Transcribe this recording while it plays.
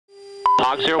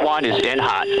Hog 01 is in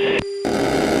hot. Good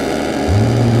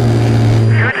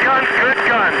guns, good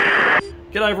guns.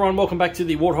 G'day everyone, welcome back to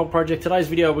the Warthog project. Today's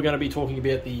video we're going to be talking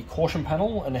about the caution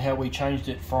panel and how we changed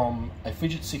it from a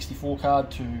Phidgets 64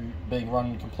 card to being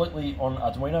run completely on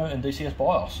Arduino and DCS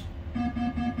BIOS.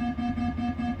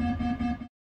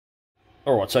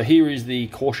 Alright, so here is the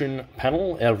caution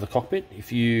panel out of the cockpit.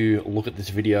 If you look at this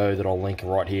video that I'll link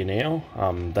right here now,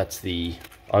 that's the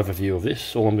overview of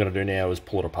this. All I'm going to do now is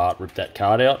pull it apart, rip that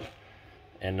card out,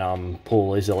 and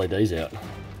pull these LEDs out.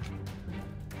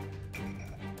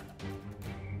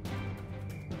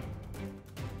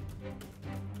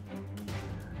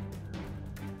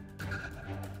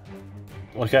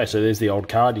 Okay, so there's the old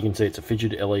card. You can see it's a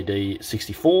Phidget LED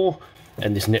 64,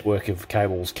 and this network of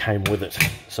cables came with it.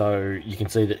 So you can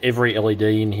see that every LED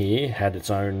in here had its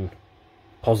own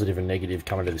positive and negative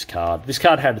coming to this card. This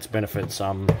card had its benefits,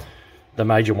 the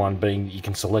major one being you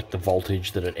can select the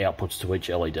voltage that it outputs to each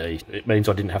LED. It means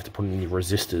I didn't have to put any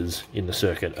resistors in the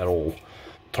circuit at all.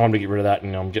 Time to get rid of that,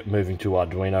 and I'm moving to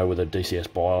Arduino with a DCS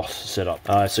BIOS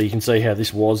setup. So you can see how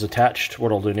this was attached.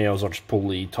 What I'll do now is I'll just pull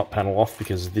the top panel off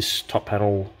because this top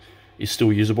panel is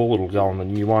still usable. It'll go on the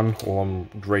new one. All I'm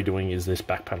redoing is this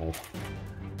back panel.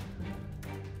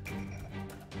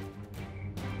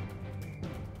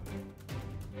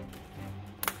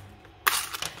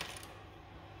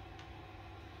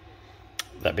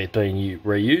 That bit being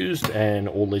reused, and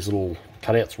all these little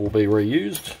cutouts will be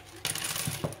reused.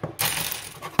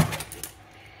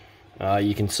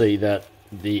 You can see that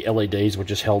the LEDs were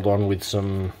just held on with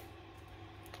some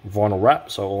vinyl wrap,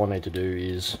 so all I need to do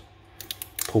is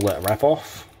pull that wrap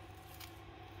off.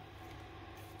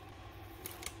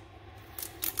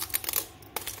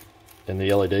 And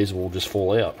the LEDs will just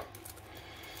fall out.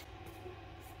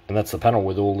 And that's the panel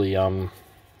with all the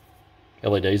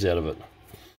LEDs out of it.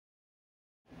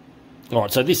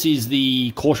 Alright, so this is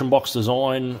the caution box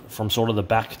design from sort of the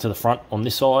back to the front on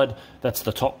this side. That's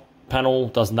the top panel,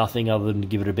 does nothing other than to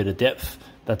give it a bit of depth.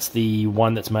 That's the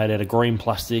one that's made out of green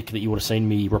plastic that you would have seen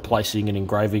me replacing and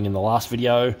engraving in the last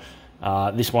video.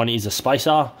 This one is a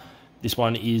spacer. This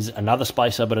one is another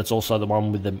spacer, but it's also the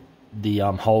one with the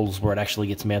holes where it actually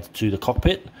gets mounted to the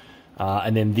cockpit.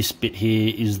 And then this bit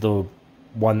here is the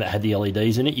one that had the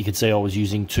LEDs in it. You can see I was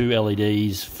using 2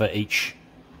 LEDs for each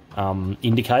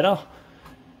indicator.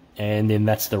 And then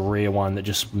that's the rear one that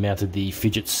just mounted the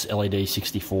Phidgets LED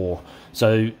 64.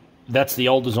 So that's the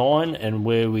old design, and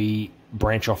where we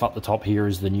branch off up the top here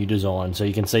is the new design. So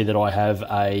you can see that I have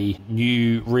a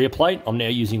new rear plate. I'm now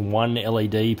using 1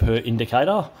 LED per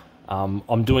indicator.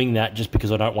 I'm doing that just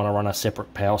because I don't want to run a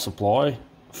separate power supply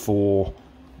for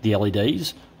the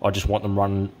LEDs. I just want them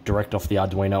run direct off the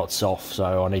Arduino itself,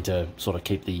 so I need to sort of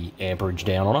keep the amperage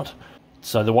down on it.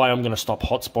 So the way I'm going to stop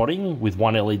hotspotting with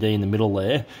 1 LED in the middle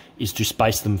there is to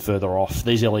space them further off.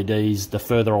 These LEDs, the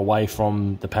further away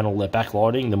from the panel they're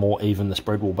backlighting, the more even the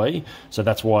spread will be. So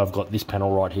that's why I've got this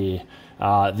panel right here.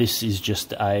 This is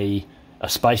just a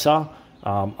spacer.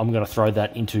 I'm going to throw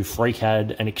that into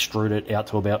FreeCAD and extrude it out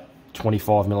to about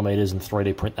 25 millimeters and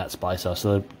 3D print that spacer.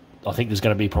 So I think there's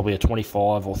going to be probably a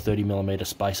 25 or 30 millimeter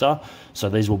spacer. So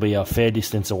these will be a fair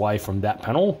distance away from that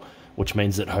panel, which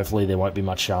means that hopefully there won't be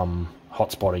much hot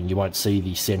spotting. You won't see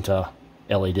the center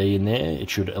LED in there. It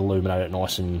should illuminate it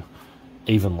nice and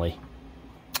evenly.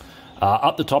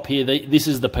 Up the top here, this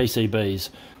is the PCBs.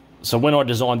 So when I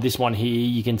designed this one here,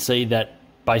 you can see that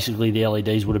basically the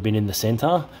LEDs would have been in the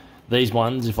center. These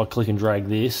ones, if I click and drag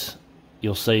this,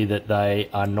 you'll see that they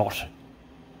are not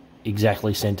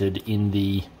exactly centered in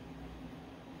the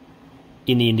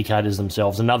indicators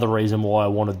themselves. Another reason why I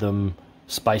wanted them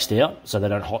spaced out so they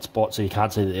don't hotspot, so you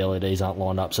can't see that the LEDs aren't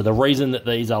lined up. So the reason that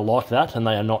these are like that and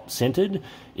they are not centered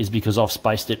is because I've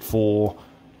spaced it for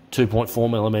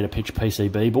 2.4mm pitch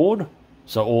PCB board.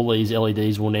 So all these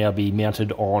LEDs will now be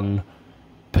mounted on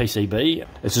PCB.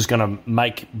 It's just going to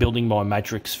make building my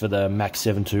matrix for the Mac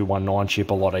 7219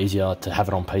 chip a lot easier to have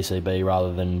it on PCB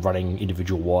rather than running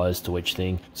individual wires to each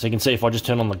thing. So you can see if I just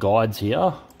turn on the guides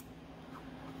here,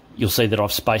 you'll see that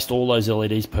I've spaced all those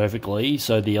LEDs perfectly,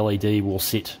 so the LED will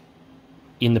sit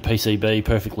in the PCB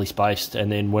perfectly spaced, and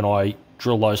then when I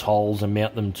drill those holes and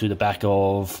mount them to the back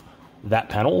of that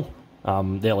panel,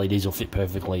 the LEDs will fit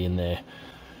perfectly in there.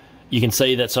 You can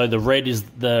see that, so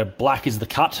the black is the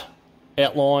cut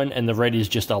outline, and the red is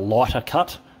just a lighter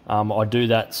cut. I do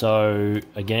that so,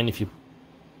 again, if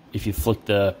you flick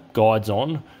the guides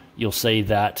on, you'll see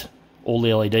that all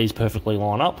the LEDs perfectly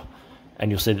line up, and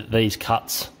you'll see that these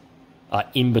cuts are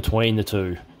in between the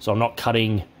two. So I'm not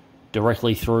cutting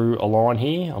directly through a line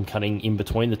here, I'm cutting in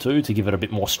between the two to give it a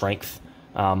bit more strength.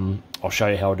 I'll show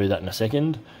you how I do that in a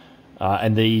second.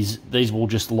 And these will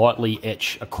just lightly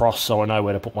etch across, so I know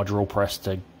where to put my drill press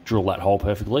to drill that hole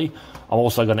perfectly. I'm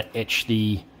also going to etch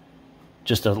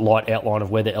just a light outline of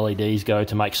where the LEDs go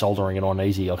to make soldering it on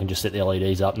easy. I can just set the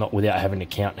LEDs up, not without having to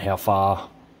count how far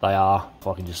they are. If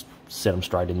I can just set them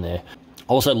straight in there. I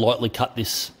also lightly cut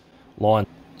this line,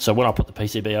 so when I put the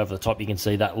PCB over the top, you can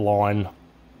see that line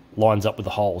lines up with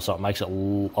the hole, so it makes it a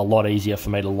lot easier for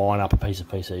me to line up a piece of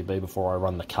PCB before I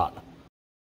run the cut.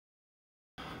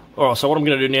 Alright, so what I'm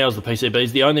going to do now is the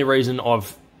PCBs. The only reason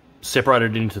I've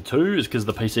separated it into two is because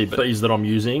the PCBs that I'm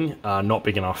using are not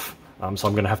big enough. So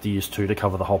I'm going to have to use two to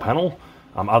cover the whole panel.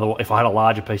 Otherwise, if I had a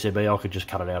larger PCB, I could just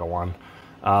cut it out of one.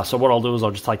 So what I'll do is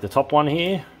I'll just take the top one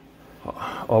here.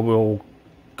 I will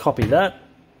copy that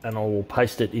and I will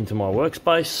paste it into my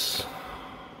workspace.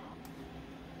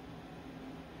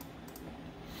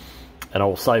 And I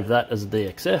will save that as a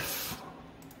DXF.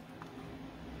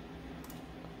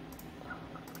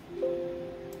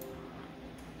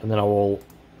 And then I will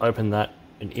open that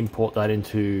and import that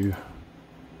into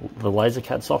the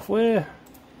LaserCAD software.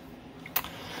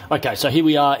 Okay, so here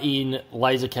we are in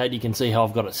LaserCAD. You can see how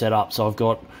I've got it set up. So I've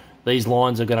got, these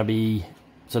lines are going to be,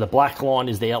 so the black line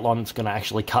is the outline that's going to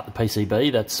actually cut the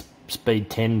PCB. That's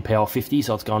speed 10, power 50,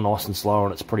 so it's going nice and slow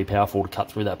and it's pretty powerful to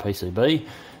cut through that PCB.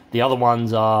 The other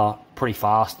ones are pretty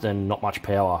fast and not much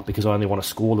power because I only want to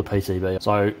score the PCB.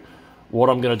 So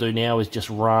what I'm going to do now is just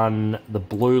run the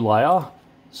blue layer.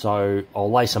 So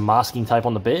I'll lay some masking tape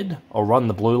on the bed, I'll run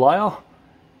the blue layer,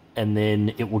 and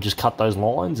then it will just cut those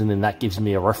lines, and then that gives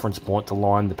me a reference point to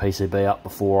line the PCB up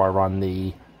before I run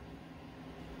the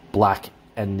black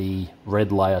and the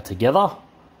red layer together,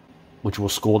 which will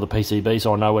score the PCB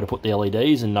so I know where to put the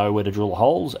LEDs and know where to drill the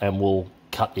holes, and will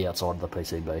cut the outside of the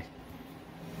PCB.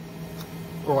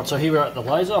 Alright, so here we're at the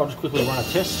laser. I'll just quickly run a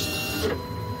test,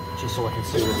 just so I can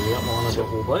see where the outline of it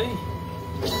will be.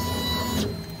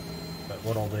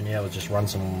 What I'll do now is just run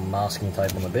some masking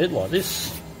tape on the bed like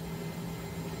this,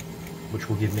 which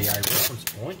will give me a reference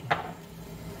point.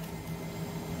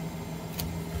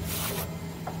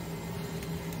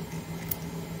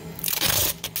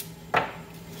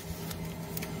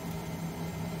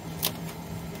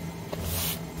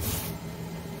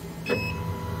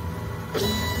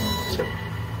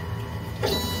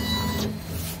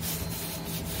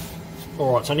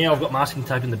 Alright, so now I've got masking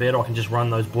tape in the bed, I can just run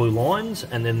those blue lines,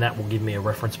 and then that will give me a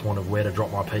reference point of where to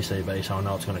drop my PCB, so I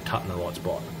know it's going to cut in the right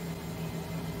spot.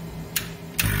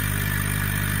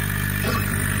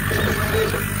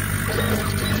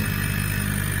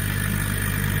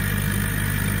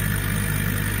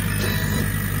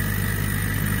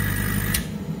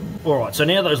 Alright, so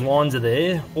now those lines are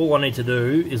there, all I need to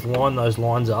do is line those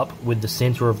lines up with the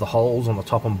centre of the holes on the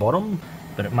top and bottom.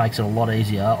 But it makes it a lot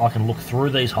easier. I can look through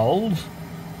these holes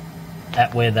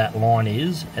at where that line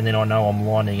is, and then I know I'm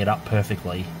lining it up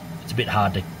perfectly. It's a bit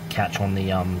hard to catch on the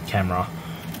camera,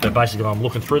 but basically I'm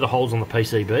looking through the holes on the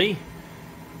PCB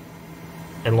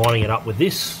and lining it up with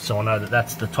this, so I know that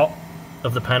that's the top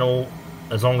of the panel.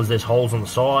 As long as there's holes on the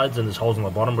sides and there's holes on the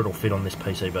bottom, it'll fit on this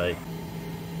PCB.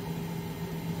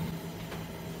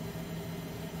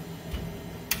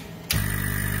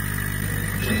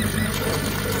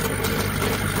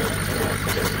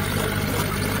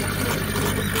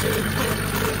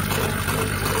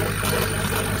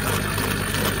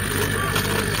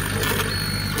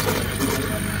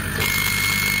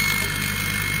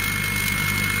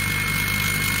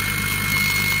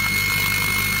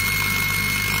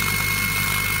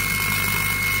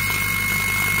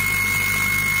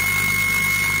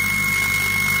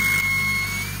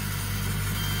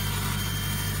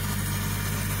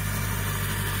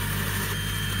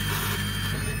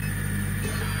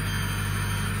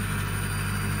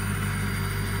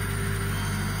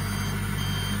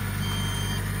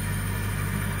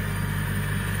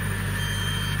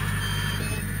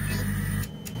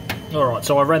 Alright,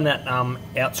 so I ran that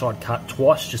outside cut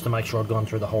twice just to make sure I'd gone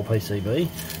through the whole PCB.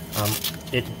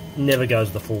 It never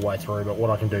goes the full way through, but what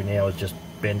I can do now is just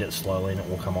bend it slowly and it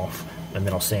will come off, and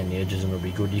then I'll sand the edges and it'll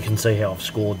be good. You can see how I've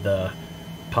scored the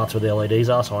parts where the LEDs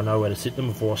are, so I know where to sit them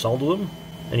before I solder them.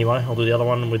 Anyway, I'll do the other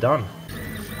one and we're done.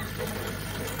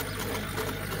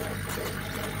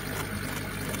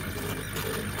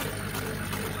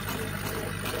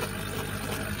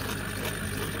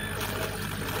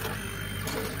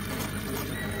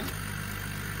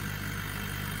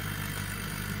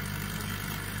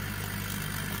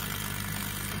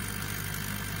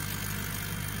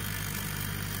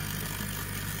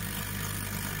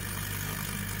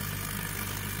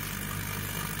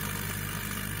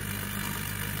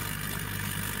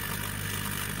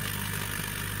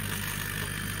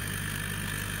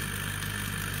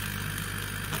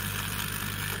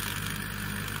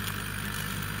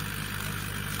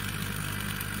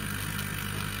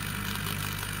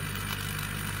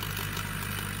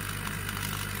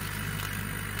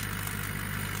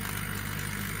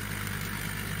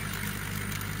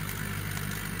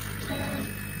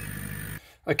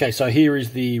 Okay, so here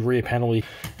is the rear panel,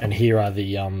 and here are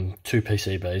the two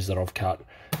PCBs that I've cut.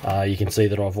 You can see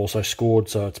that I've also scored,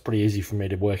 so it's pretty easy for me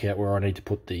to work out where I need to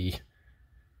put the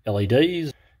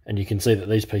LEDs. And you can see that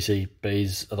these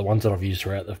PCBs are the ones that I've used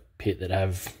throughout the pit that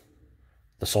have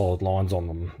the solid lines on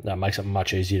them. That makes it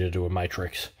much easier to do a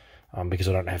matrix because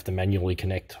I don't have to manually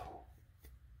connect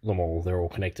them all. They're all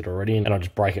connected already, and I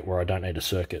just break it where I don't need a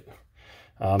circuit.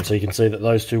 So you can see that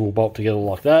those two will bolt together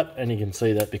like that, and you can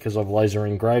see that because I've laser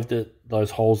engraved it, those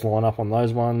holes line up on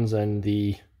those ones, and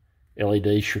the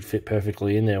LED should fit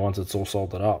perfectly in there once it's all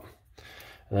soldered up.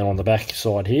 And then on the back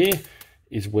side here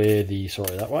is where the,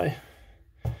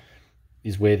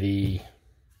 is where the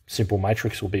simple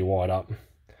matrix will be wired up.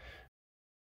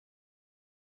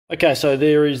 Okay, so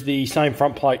there is the same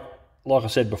front plate, like I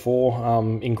said before,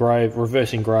 engraved,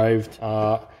 reverse engraved.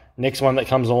 Next one that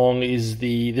comes along is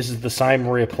this is the same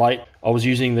rear plate. I was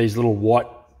using these little white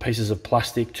pieces of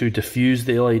plastic to diffuse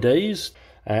the LEDs,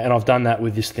 and I've done that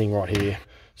with this thing right here.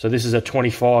 So this is a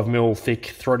 25mm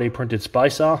thick 3D printed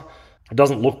spacer. It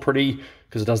doesn't look pretty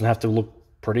because it doesn't have to look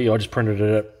pretty. I just printed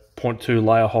it at 0.2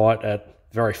 layer height at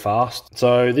very fast.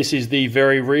 So this is the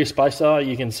very rear spacer.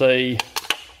 You can see,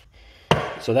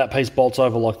 so that piece bolts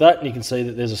over like that, and you can see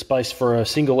that there's a space for a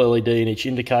single LED in each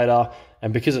indicator.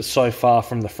 And because it's so far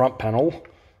from the front panel,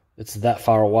 it's that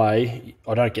far away,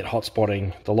 I don't get hot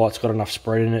spotting. The light's got enough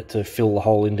spread in it to fill the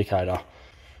whole indicator.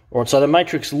 Alright, so the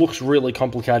matrix looks really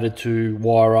complicated to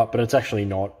wire up, but it's actually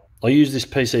not. I use this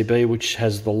PCB which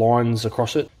has the lines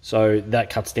across it, so that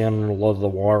cuts down on a lot of the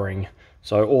wiring.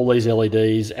 So all these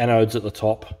LEDs, anodes at the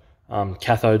top,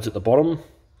 cathodes at the bottom.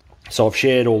 So I've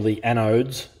shared all the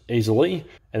anodes easily,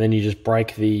 and then you just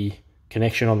break the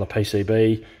connection on the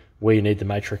PCB where you need the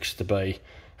matrix to be.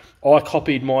 I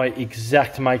copied my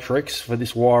exact matrix for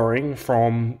this wiring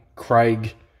from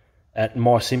Craig at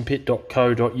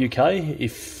mysimpit.co.uk.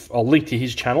 I'll link to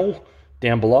his channel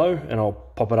down below, and I'll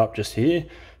pop it up just here.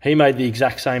 He made the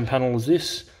exact same panel as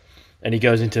this, and he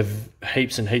goes into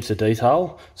heaps and heaps of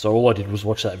detail. So all I did was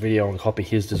watch that video and copy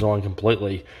his design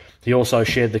completely. He also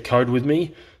shared the code with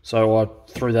me, so I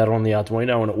threw that on the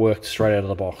Arduino and it worked straight out of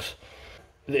the box.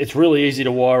 It's really easy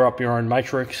to wire up your own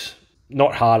matrix.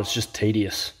 Not hard, it's just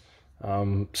tedious.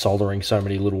 Soldering so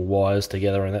many little wires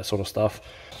together and that sort of stuff.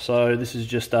 So this is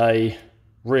just a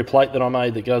rear plate that I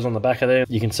made that goes on the back of there.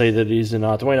 You can see that it is an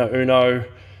Arduino Uno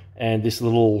and this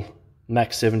little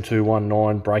Mac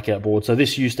 7219 breakout board. So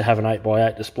this used to have an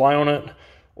 8x8 display on it.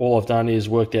 All I've done is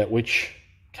worked out which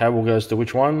cable goes to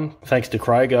which one. Thanks to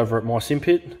Craig over at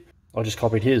MySimpit, I just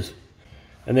copied his.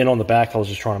 And then on the back, I was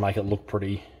just trying to make it look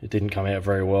pretty. It didn't come out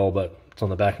very well, but it's on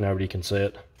the back, nobody can see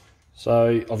it.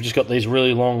 So I've just got these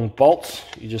really long bolts.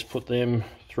 You just put them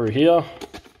through here.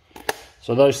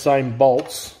 So those same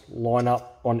bolts line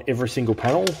up on every single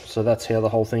panel. So that's how the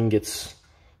whole thing gets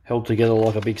held together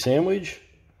like a big sandwich.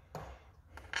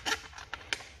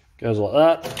 Goes like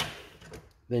that.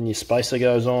 Then your spacer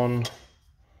goes on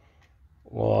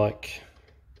like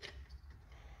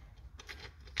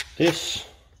this.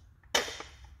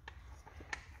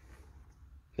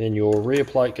 Then your rear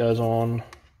plate goes on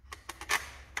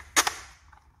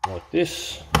like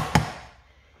this.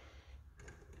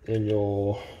 Then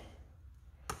your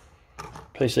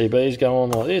PCBs go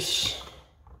on like this.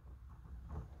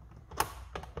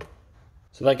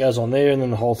 So that goes on there, and then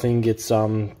the whole thing gets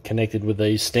connected with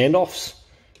these standoffs,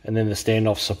 and then the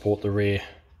standoffs support the rear.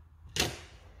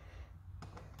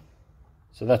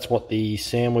 So that's what the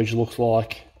sandwich looks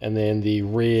like, and then the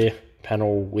rear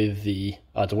panel with the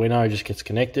Arduino just gets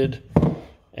connected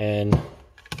and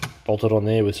bolted on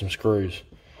there with some screws.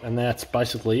 And that's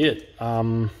basically it.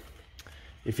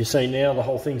 If you see now, the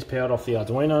whole thing's powered off the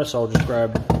Arduino, so I'll just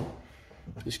grab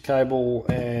this cable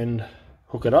and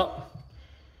hook it up,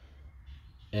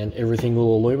 and everything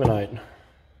will illuminate.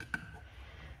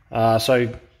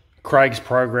 So Craig's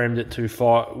programmed it to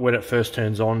when it first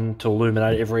turns on to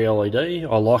illuminate every LED.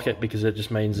 I like it because it just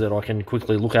means that I can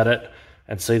quickly look at it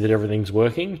and see that everything's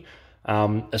working.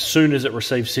 As soon as it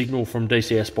receives signal from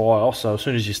DCS BIOS, so as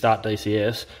soon as you start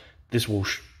DCS, this will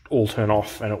all turn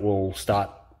off and it will start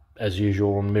as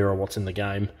usual and mirror what's in the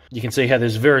game. You can see how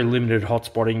there's very limited hot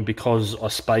spotting because I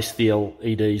spaced the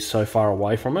LEDs so far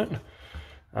away from it.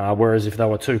 Whereas if they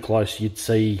were too close, you'd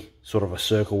see sort of a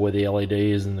circle where the LED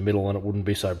is in the middle and it wouldn't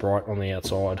be so bright on the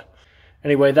outside.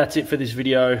 Anyway, that's it for this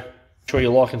video. Make sure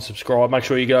you like and subscribe. Make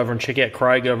sure you go over and check out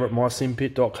Craig over at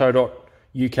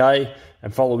mysimpit.co.uk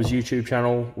and follow his YouTube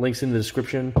channel. Links in the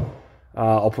description.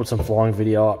 I'll put some flying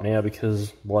video up now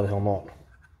because why the hell not?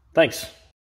 Thanks.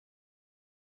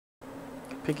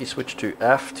 Pinky switch to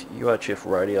aft UHF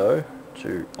radio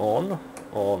to on,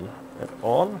 and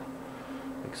on.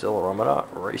 accelerometer,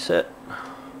 reset,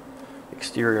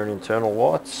 exterior and internal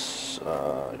lights,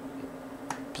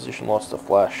 position lights to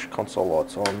flash, console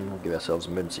lights on, we'll give ourselves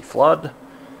emergency flood,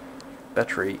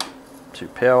 battery to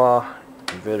power,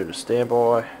 inverter to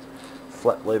standby,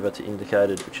 flap lever to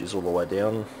indicated, which is all the way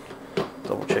down,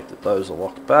 double check that those are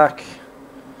locked back,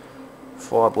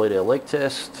 fire bleed air leak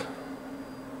test,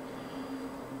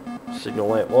 signal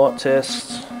lamp light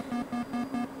test,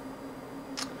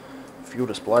 fuel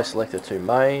display selector to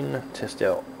main, test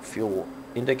out fuel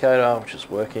indicator, which is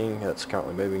working, that's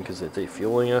currently moving because they're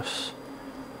defueling us,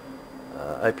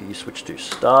 APU switch to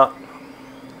start,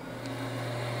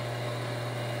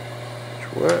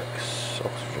 which works,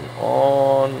 oxygen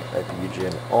on, APU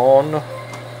gen on,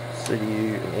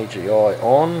 CDU and EGI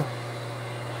on,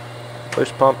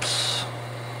 boost pumps,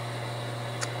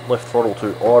 left throttle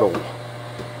to idle,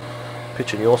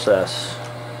 pitch in your SAS,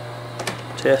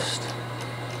 test,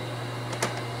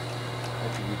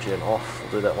 APU gen off,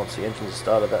 we'll do that once the engine's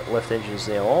started, that left engine is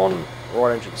now on,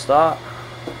 right engine start,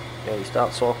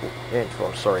 anti-start cycle,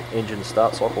 engine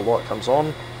start cycle light comes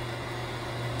on,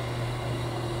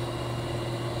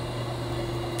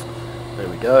 there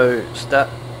we go, stat,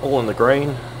 all in the green,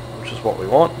 which is what we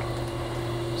want,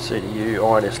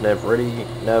 CDU, INS nav ready,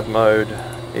 nav mode,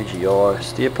 EGI,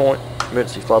 steer point,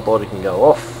 emergency floodlight can go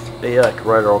off, EAC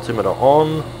radar altimeter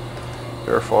on,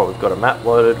 verify we've got a map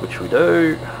loaded, which we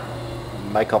do,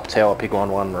 make up tower pig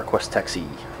 11, request taxi.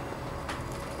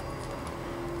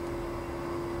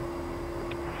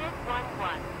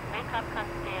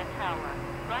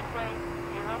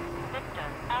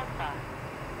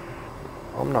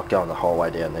 I'm not going the whole way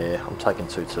down there, I'm taking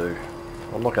 2-2.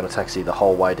 I'm not going to taxi the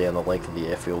whole way down the length of the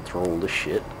airfield through all this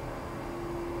shit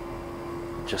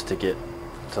just to get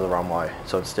to the runway.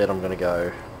 So instead I'm going to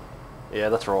go, yeah,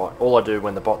 that's right, all I do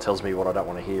when the bot tells me what I don't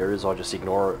want to hear is I just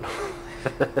ignore it.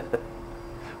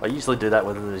 I usually do that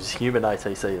with this human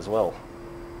ATC as well.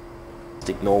 Just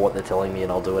ignore what they're telling me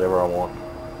and I'll do whatever I want.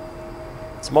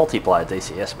 It's multiplayer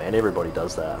DCS, man, everybody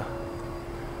does that.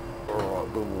 Alright,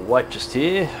 we'll wait just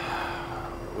here.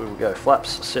 We will go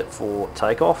flaps set for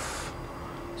takeoff.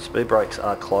 Speed brakes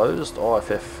are closed.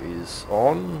 IFF is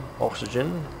on.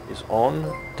 Oxygen is on.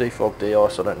 Defog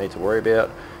de-ice I don't need to worry about.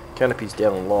 Canopy's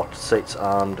down and locked. Seats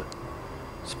armed.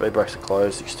 Speed brakes are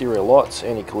closed. Exterior lights,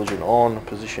 anti-collision on.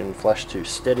 Position flash to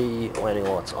steady. Landing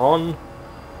lights on.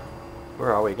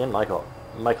 Where are we again? Makeup.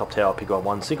 Makeup tower, pig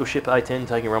 11. Single ship A10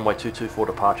 taking runway 22 for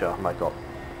departure. Makeup.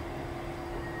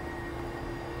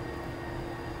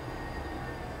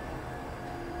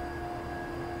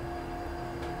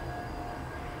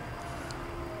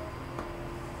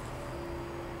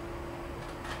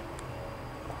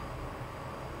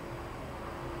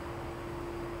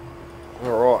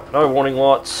 Alright, no warning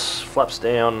lights, flaps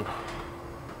down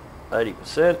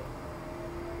 80%,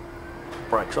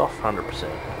 brakes off 100%.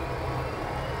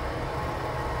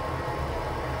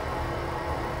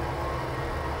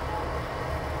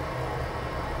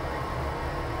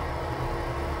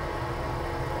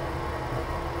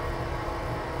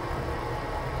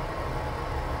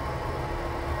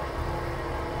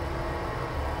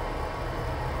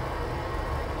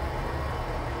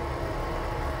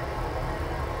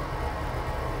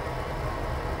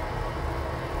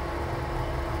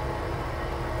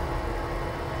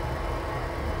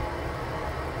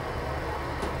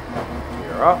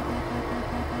 Up.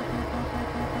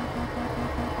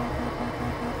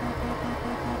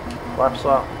 Flaps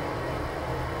up.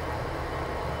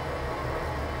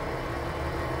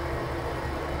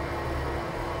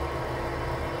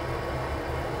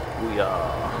 We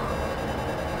are.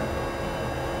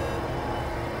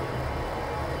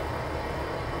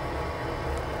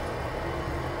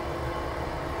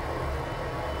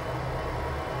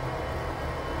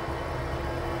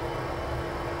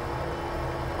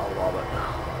 I love it.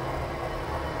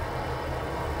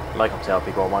 Makeup tower,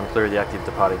 pig 11, clear the active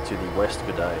departing to the west,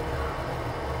 good day.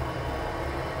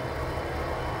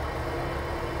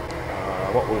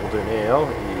 What we will do now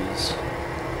is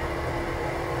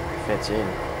fence in.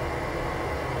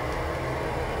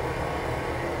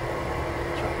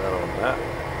 Chuck that on that.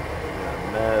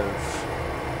 Nav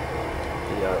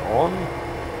video on.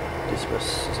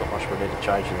 Dismiss, there's not much we need to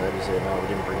change in that, is there? No, we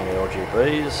didn't bring any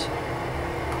RGBs.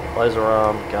 Laser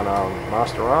arm, gun arm,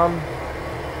 master arm.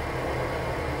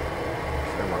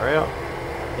 Out.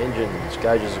 Engines,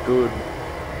 gauges are good,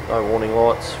 no warning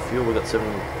lights, fuel we got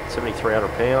 7,300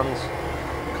 pounds,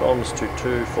 comms to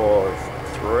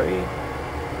 253,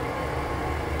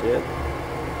 dead,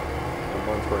 and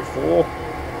 134,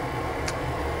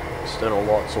 external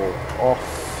lights all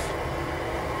off,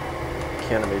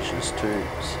 countermeasures to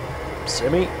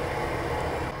semi,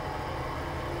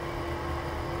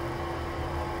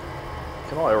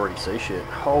 Can I already see shit?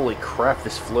 Holy crap,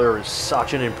 this flare is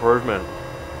such an improvement.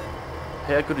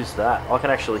 How good is that? I can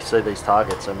actually see these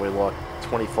targets and we're like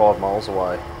 25 miles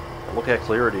away. And look how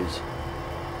clear it is.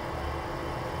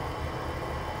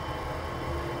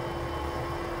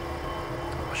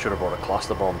 I should have brought a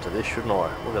cluster bomb to this, shouldn't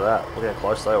I? Look at that. Look how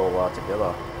close they all are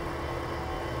together.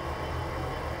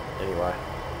 Anyway.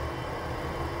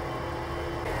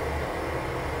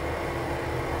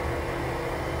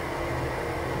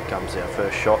 Here comes our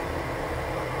first shot.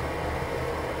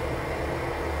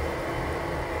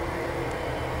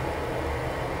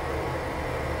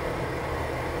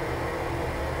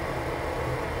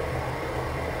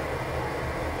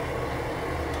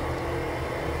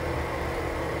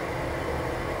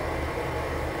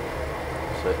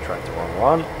 Set tractor on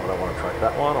one. I don't want to track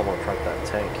that one. I want to track that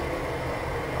tank.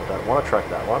 I don't want to track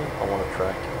that one. I want to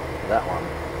track that one.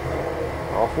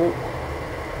 Rifle.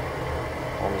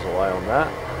 Bombs away on that.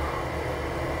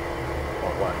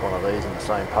 Might whack one of these in the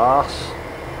same pass.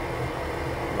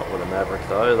 Not with a Maverick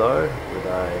though. With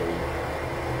a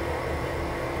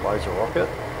laser rocket.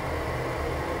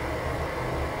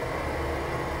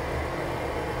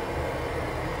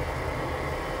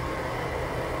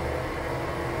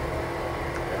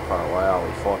 How far away are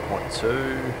we?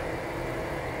 5.2.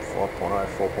 5.0,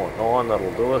 4.9,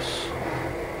 that'll do us.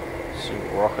 Single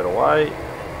rocket away.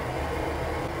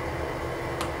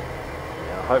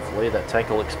 Now hopefully that tank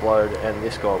will explode and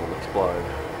this guy will explode.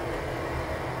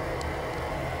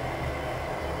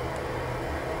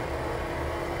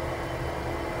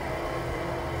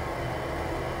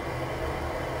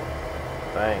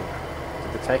 Bang.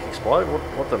 Did the tank explode?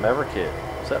 What the Maverick hit?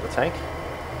 Was that the tank?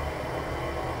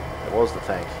 It was the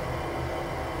tank.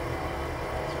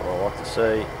 That's what I like to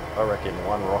see. I reckon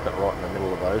one rocket right in the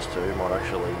middle of those two might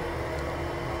actually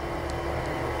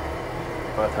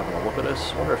both having a look at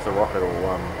us. I wonder if the rocket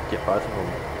will get both of them.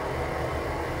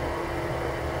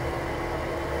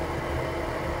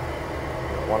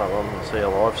 Got one of them, is he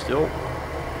alive still?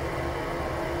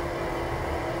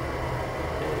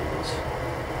 There he is.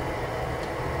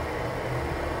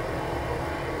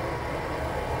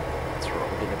 That's right,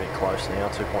 we're getting a bit close now.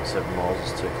 2.7 miles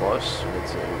is too close. We need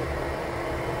to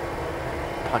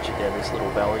punch it down this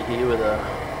little valley here with a...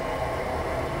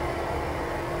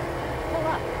 Pull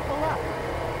up, pull up.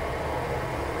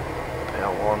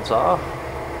 Power lines are.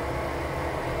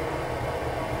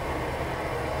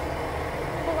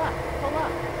 Pull up, pull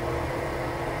up.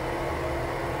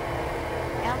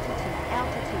 Altitude,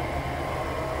 altitude.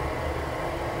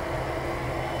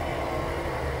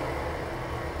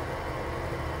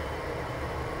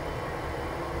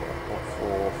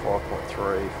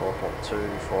 5.3,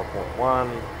 5.2, 5.1,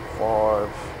 5.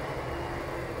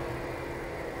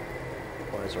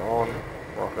 Laser on,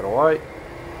 rocket away.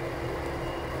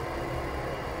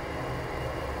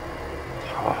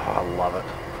 Oh, I love it.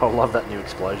 I love that new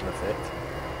explosion effect.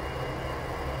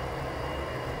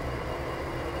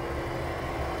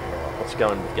 Alright, let's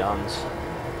go in with guns.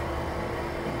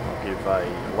 I'll give a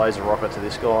laser rocket to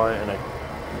this guy and a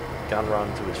gun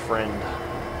run to his friend.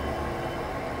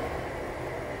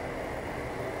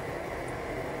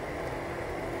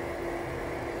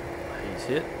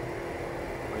 Hit.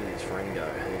 Where did his friend go?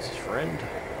 Here's his friend.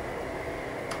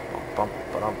 Bum,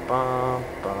 bum, bum,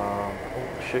 bum.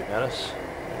 Oh, shooting at us.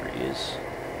 There he is.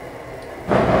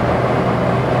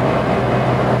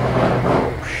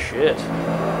 Oh shit.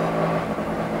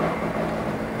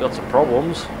 Got some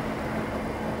problems.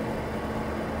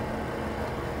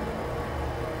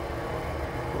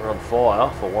 We're on fire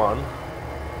for one.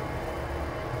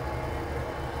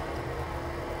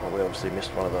 Oh, we obviously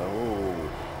missed one of the... Ooh.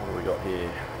 What do we got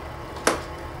here?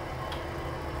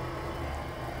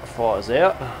 Fire's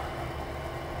out.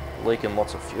 Leaking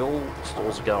lots of fuel.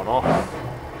 Stalls are going off.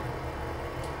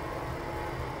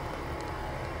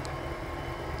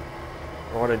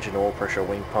 Right engine oil pressure,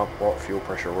 wing pump, right fuel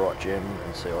pressure, right gem,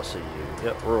 and CICU.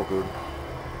 Yep, we're all good.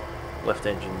 Left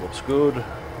engine looks good.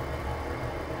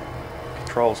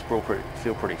 Controls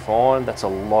feel pretty fine. That's a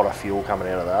lot of fuel coming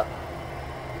out of that.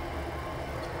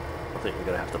 I think we're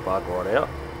going to have to bug right out.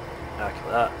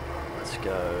 After that, let's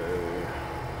go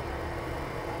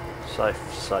safe,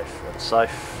 safe, and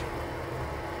safe.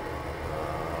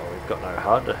 We've got no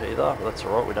HUD either, but that's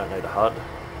alright, we don't need a HUD.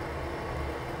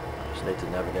 I just need to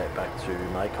navigate back to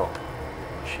Maycop,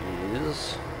 which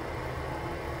is...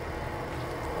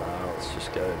 let's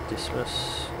just go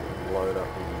dismiss and load up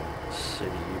the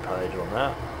CDU page on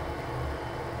that.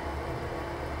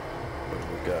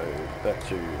 We'll go back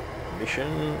to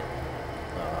mission.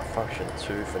 Function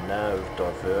 2 for nav,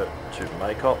 divert to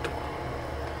Maycop.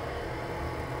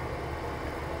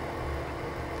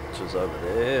 is over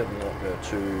there. I'm not going to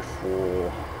 2,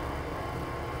 4,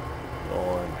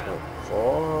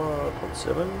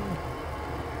 9.5.7.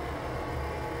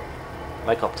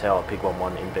 Make up tower, pig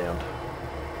 1-1 inbound.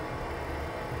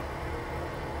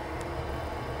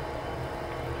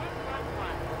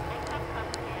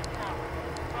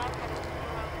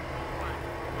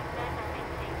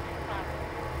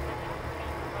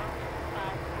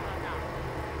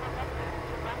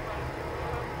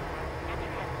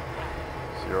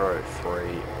 Zero, 3,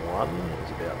 1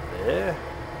 is about there.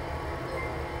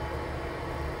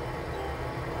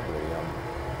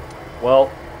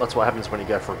 Well, that's what happens when you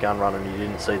go for a gun run and you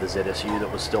didn't see the ZSU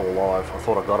that was still alive. I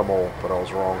thought I got them all, but I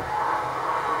was wrong.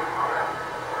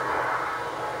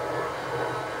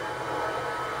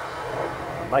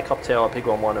 Make-up tower, pig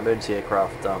 1-1, emergency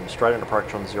aircraft, straight in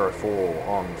approach on 04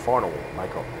 on final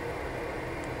make-up.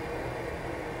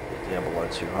 Down below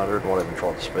 200, might even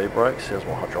try the speed brakes. Here's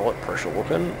my hydraulic pressure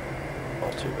looking.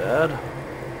 Not too bad.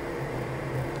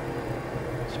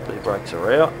 Speed brakes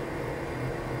are out.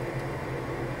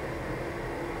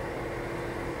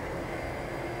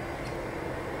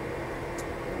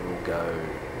 We'll go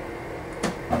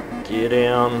gear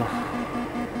down,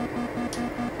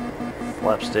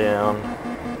 flaps down,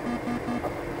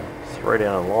 3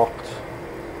 down and locked.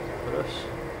 First.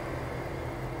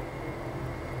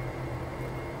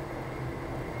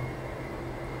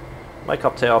 Make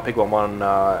up tower, pig 1-1,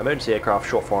 emergency aircraft,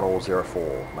 short final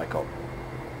 04, make up.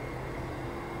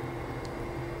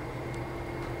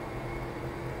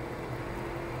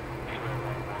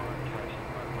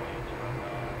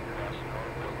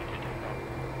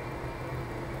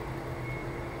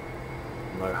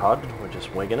 No HUD, we're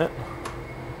just winging it.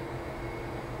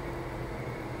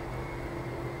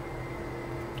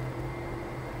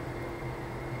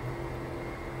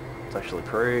 It's actually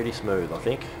pretty smooth, I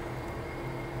think.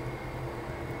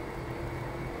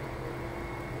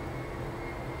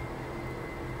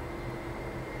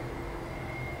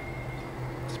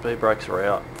 Speed brakes are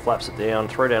out, flaps are down,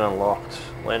 3 down and locked,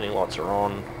 landing lights are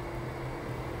on.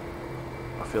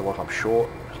 I feel like I'm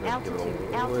short, just need to give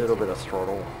it a little bit of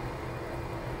throttle.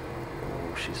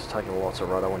 Ooh, she's taking lots of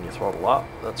rudder when you throttle up,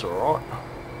 that's alright.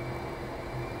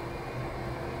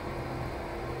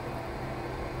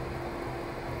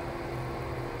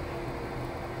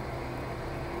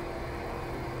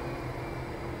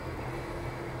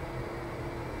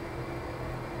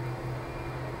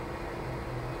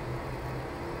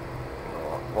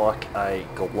 Like a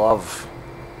glove.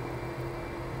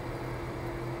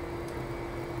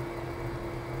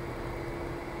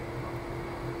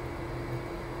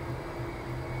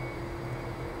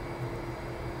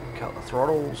 Cut the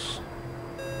throttles.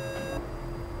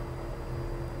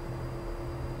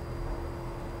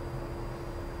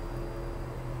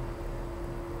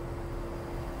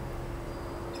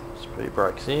 Speed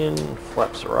brakes in,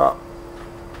 flaps are up.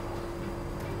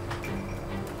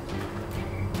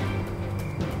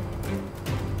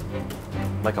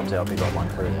 Make up tower, pig 1-1,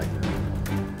 pretty